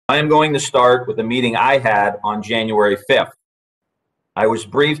I am going to start with a meeting I had on January 5th. I was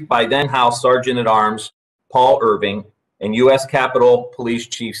briefed by then House Sergeant at Arms Paul Irving and U.S. Capitol Police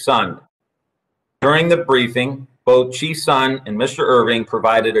Chief Sund. During the briefing, both Chief Sund and Mr. Irving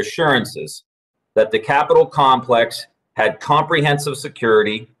provided assurances that the Capitol complex had comprehensive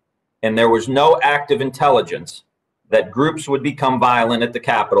security and there was no active intelligence that groups would become violent at the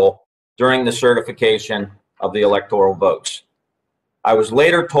Capitol during the certification of the electoral votes. I was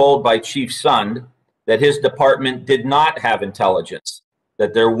later told by Chief Sund that his department did not have intelligence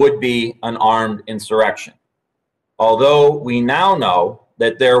that there would be an armed insurrection. Although we now know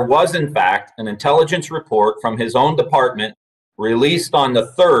that there was in fact an intelligence report from his own department released on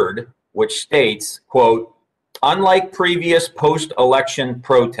the 3rd, which states, quote, "Unlike previous post-election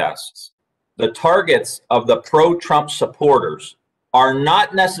protests, the targets of the pro-Trump supporters are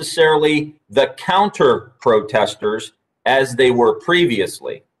not necessarily the counter-protesters as they were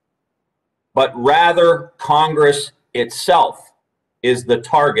previously, but rather Congress itself is the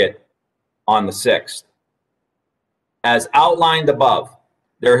target on the 6th. As outlined above,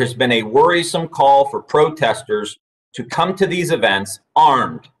 there has been a worrisome call for protesters to come to these events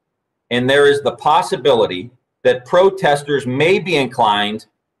armed, and there is the possibility that protesters may be inclined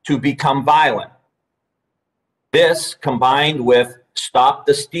to become violent. This, combined with Stop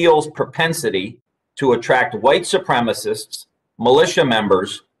the Steal's propensity to attract white supremacists, militia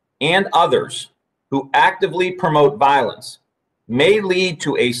members, and others who actively promote violence, may lead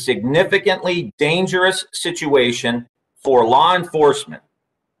to a significantly dangerous situation for law enforcement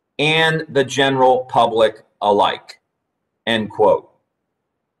and the general public alike," end quote.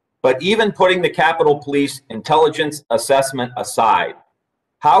 But even putting the Capitol Police intelligence assessment aside,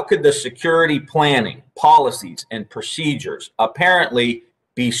 how could the security planning, policies, and procedures apparently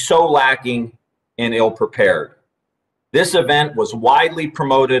be so lacking and ill-prepared? This event was widely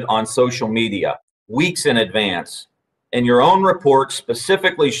promoted on social media weeks in advance, and your own report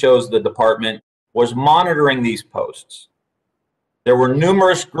specifically shows the department was monitoring these posts. There were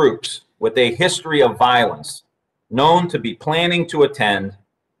numerous groups with a history of violence known to be planning to attend,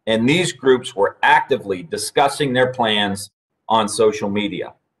 and these groups were actively discussing their plans on social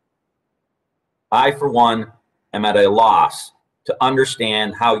media. I, for one, am at a loss to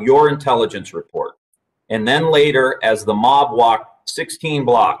understand how your intelligence report, and then later as the mob walked 16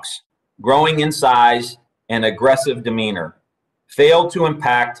 blocks, growing in size and aggressive demeanor, failed to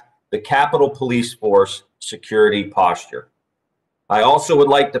impact the Capitol Police Force security posture. I also would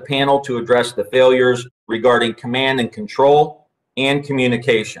like the panel to address the failures regarding command and control and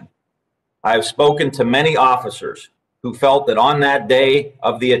communication. I have spoken to many officers who felt that on that day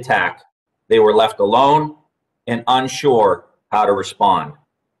of the attack, they were left alone and unsure how to respond.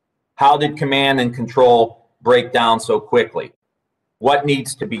 How did command and control break down so quickly? What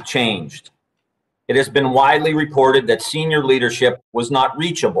needs to be changed? It has been widely reported that senior leadership was not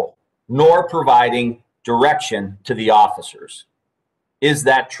reachable, nor providing direction to the officers. Is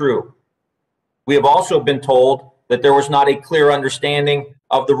that true? We have also been told that there was not a clear understanding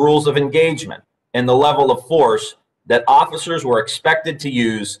of the rules of engagement and the level of force that officers were expected to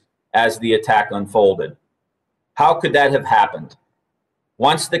use as the attack unfolded. How could that have happened?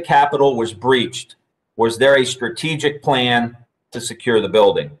 Once the Capitol was breached, was there a strategic plan to secure the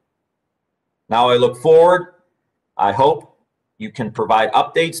building? Now I look forward. I hope you can provide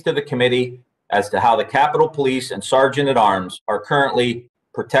updates to the committee as to how the Capitol Police and Sergeant at Arms are currently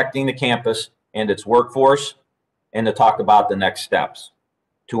protecting the campus and its workforce, and to talk about the next steps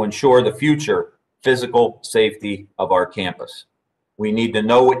to ensure the future physical safety of our campus. We need to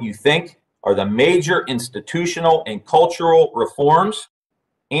know what you think are the major institutional and cultural reforms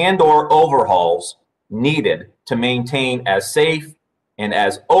and/or overhauls needed to maintain as safe and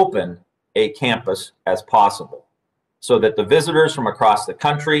as open a campus as possible, so that the visitors from across the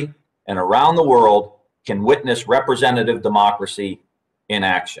country and around the world can witness representative democracy in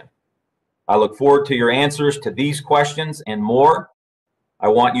action. I look forward to your answers to these questions and more. I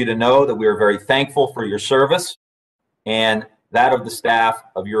want you to know that we are very thankful for your service and that of the staff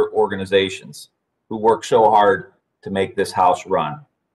of your organizations who work so hard to make this house run.